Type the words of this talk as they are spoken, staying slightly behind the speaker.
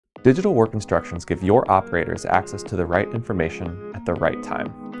Digital work instructions give your operators access to the right information at the right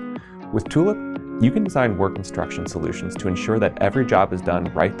time. With Tulip, you can design work instruction solutions to ensure that every job is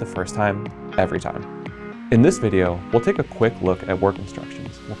done right the first time, every time. In this video, we'll take a quick look at work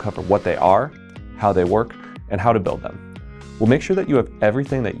instructions. We'll cover what they are, how they work, and how to build them. We'll make sure that you have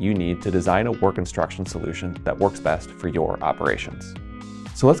everything that you need to design a work instruction solution that works best for your operations.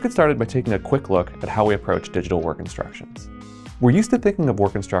 So let's get started by taking a quick look at how we approach digital work instructions. We're used to thinking of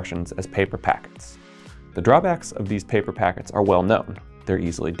work instructions as paper packets. The drawbacks of these paper packets are well known. They're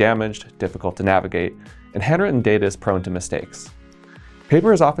easily damaged, difficult to navigate, and handwritten data is prone to mistakes.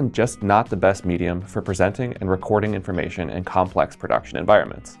 Paper is often just not the best medium for presenting and recording information in complex production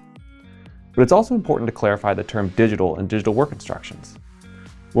environments. But it's also important to clarify the term digital in digital work instructions.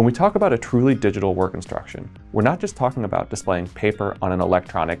 When we talk about a truly digital work instruction, we're not just talking about displaying paper on an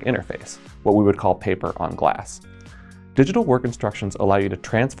electronic interface, what we would call paper on glass. Digital work instructions allow you to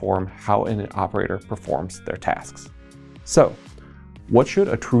transform how an operator performs their tasks. So, what should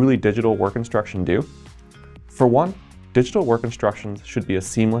a truly digital work instruction do? For one, digital work instructions should be a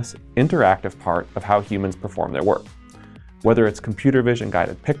seamless, interactive part of how humans perform their work. Whether it's computer vision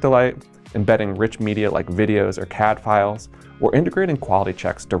guided pick to light, embedding rich media like videos or CAD files, or integrating quality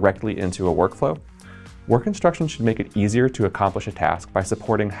checks directly into a workflow, work instructions should make it easier to accomplish a task by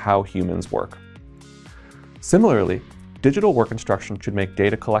supporting how humans work. Similarly, digital work instruction should make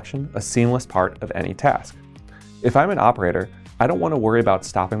data collection a seamless part of any task. If I'm an operator, I don't want to worry about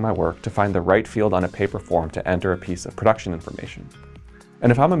stopping my work to find the right field on a paper form to enter a piece of production information.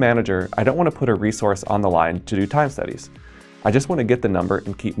 And if I'm a manager, I don't want to put a resource on the line to do time studies. I just want to get the number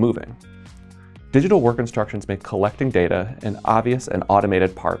and keep moving. Digital work instructions make collecting data an obvious and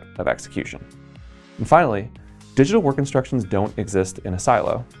automated part of execution. And finally, digital work instructions don't exist in a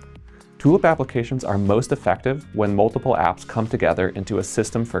silo. Tulip applications are most effective when multiple apps come together into a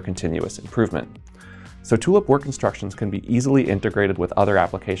system for continuous improvement. So Tulip work instructions can be easily integrated with other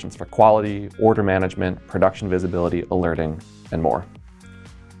applications for quality, order management, production visibility, alerting, and more.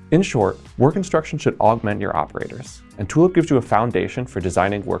 In short, work instructions should augment your operators, and Tulip gives you a foundation for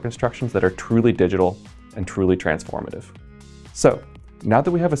designing work instructions that are truly digital and truly transformative. So, now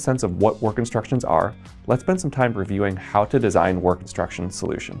that we have a sense of what work instructions are, let's spend some time reviewing how to design work instruction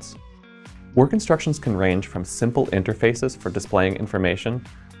solutions. Work instructions can range from simple interfaces for displaying information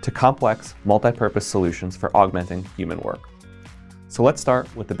to complex, multi-purpose solutions for augmenting human work. So let's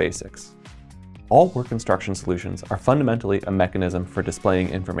start with the basics. All work instruction solutions are fundamentally a mechanism for displaying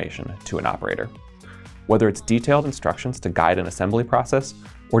information to an operator. Whether it's detailed instructions to guide an assembly process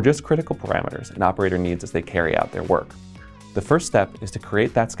or just critical parameters an operator needs as they carry out their work, the first step is to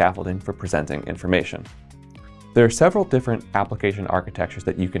create that scaffolding for presenting information. There are several different application architectures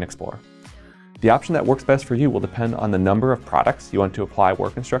that you can explore. The option that works best for you will depend on the number of products you want to apply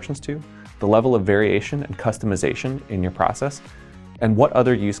work instructions to, the level of variation and customization in your process, and what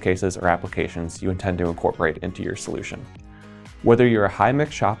other use cases or applications you intend to incorporate into your solution. Whether you're a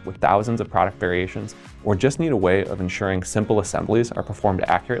high-mix shop with thousands of product variations or just need a way of ensuring simple assemblies are performed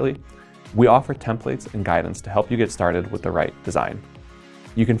accurately, we offer templates and guidance to help you get started with the right design.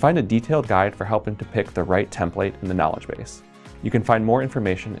 You can find a detailed guide for helping to pick the right template in the knowledge base. You can find more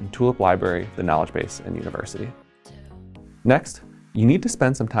information in Tulip Library, the knowledge base, and university. Next, you need to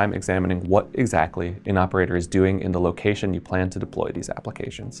spend some time examining what exactly an operator is doing in the location you plan to deploy these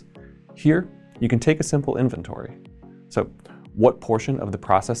applications. Here, you can take a simple inventory. So, what portion of the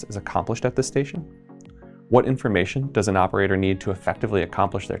process is accomplished at this station? What information does an operator need to effectively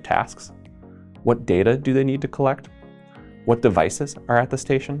accomplish their tasks? What data do they need to collect? What devices are at the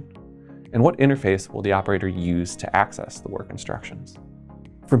station? And what interface will the operator use to access the work instructions?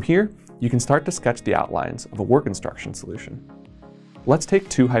 From here, you can start to sketch the outlines of a work instruction solution. Let's take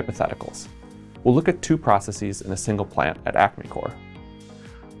two hypotheticals. We'll look at two processes in a single plant at Acme Core.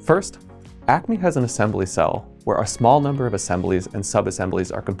 First, Acme has an assembly cell where a small number of assemblies and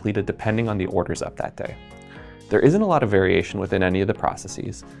sub-assemblies are completed depending on the orders up that day. There isn't a lot of variation within any of the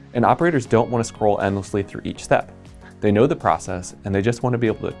processes, and operators don't want to scroll endlessly through each step. They know the process, and they just want to be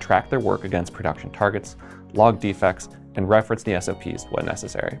able to track their work against production targets, log defects, and reference the SOPs when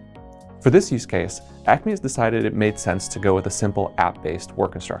necessary. For this use case, Acme has decided it made sense to go with a simple app-based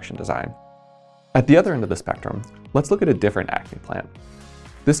work instruction design. At the other end of the spectrum, let's look at a different Acme plant.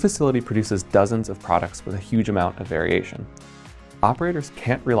 This facility produces dozens of products with a huge amount of variation. Operators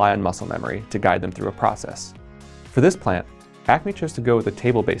can't rely on muscle memory to guide them through a process. For this plant, Acme chose to go with a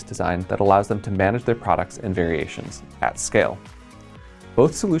table-based design that allows them to manage their products and variations at scale.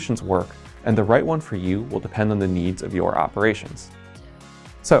 Both solutions work, and the right one for you will depend on the needs of your operations.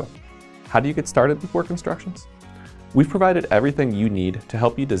 So, how do you get started with work instructions? We've provided everything you need to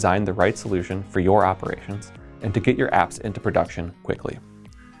help you design the right solution for your operations and to get your apps into production quickly.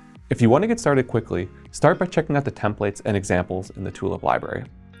 If you want to get started quickly, start by checking out the templates and examples in the Tulip library.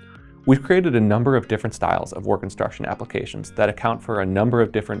 We've created a number of different styles of work instruction applications that account for a number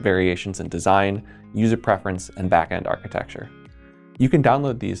of different variations in design, user preference, and backend architecture. You can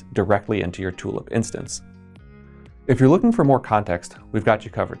download these directly into your Tulip instance. If you're looking for more context, we've got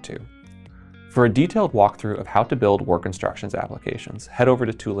you covered too. For a detailed walkthrough of how to build work instructions applications, head over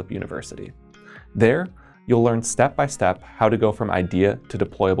to Tulip University. There, you'll learn step-by-step how to go from idea to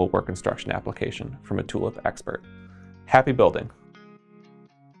deployable work instruction application from a Tulip expert. Happy building!